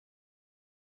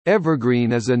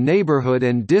Evergreen is a neighborhood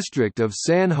and district of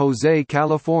San Jose,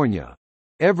 California.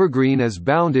 Evergreen is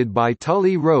bounded by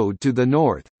Tully Road to the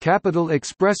north, Capitol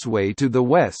Expressway to the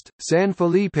west, San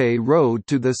Felipe Road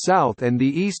to the south and the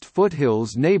East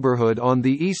Foothills neighborhood on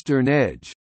the eastern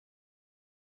edge.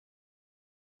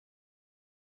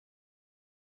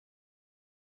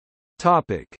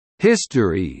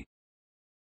 History.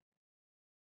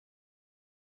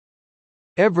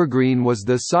 Evergreen was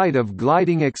the site of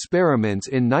gliding experiments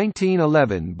in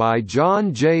 1911 by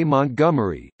John J.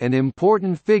 Montgomery, an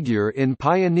important figure in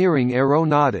pioneering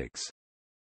aeronautics.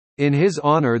 In his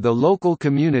honor, the local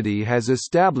community has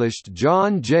established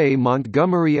John J.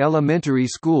 Montgomery Elementary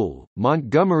School,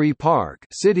 Montgomery Park,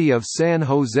 City of San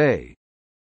Jose.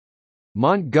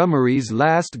 Montgomery's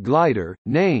last glider,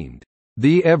 named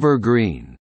the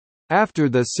Evergreen after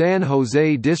the San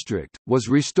Jose district, was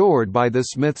restored by the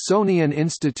Smithsonian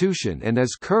Institution and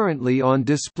is currently on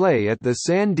display at the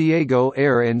San Diego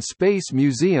Air and Space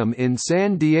Museum in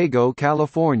San Diego,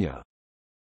 California.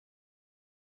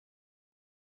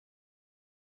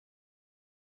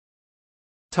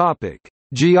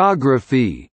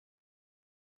 Geography.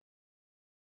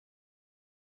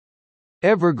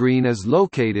 Evergreen is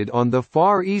located on the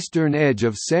far eastern edge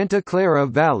of Santa Clara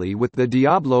Valley with the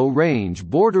Diablo Range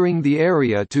bordering the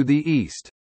area to the east.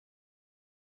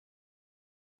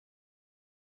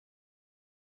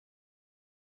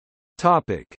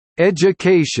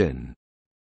 Education.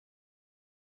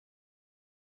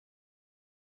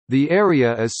 The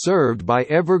area is served by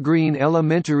Evergreen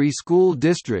Elementary School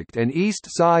District and East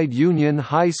Side Union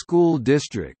High School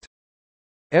District.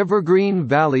 Evergreen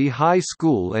Valley High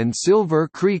School and Silver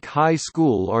Creek High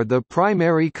School are the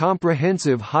primary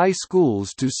comprehensive high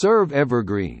schools to serve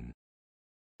Evergreen.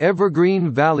 Evergreen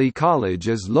Valley College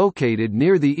is located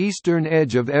near the eastern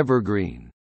edge of Evergreen.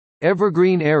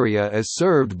 Evergreen area is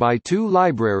served by two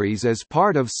libraries as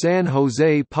part of San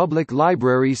Jose Public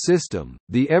Library System,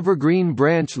 the Evergreen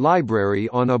Branch Library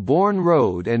on Aborn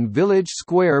Road and Village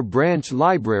Square Branch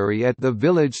Library at the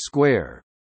Village Square.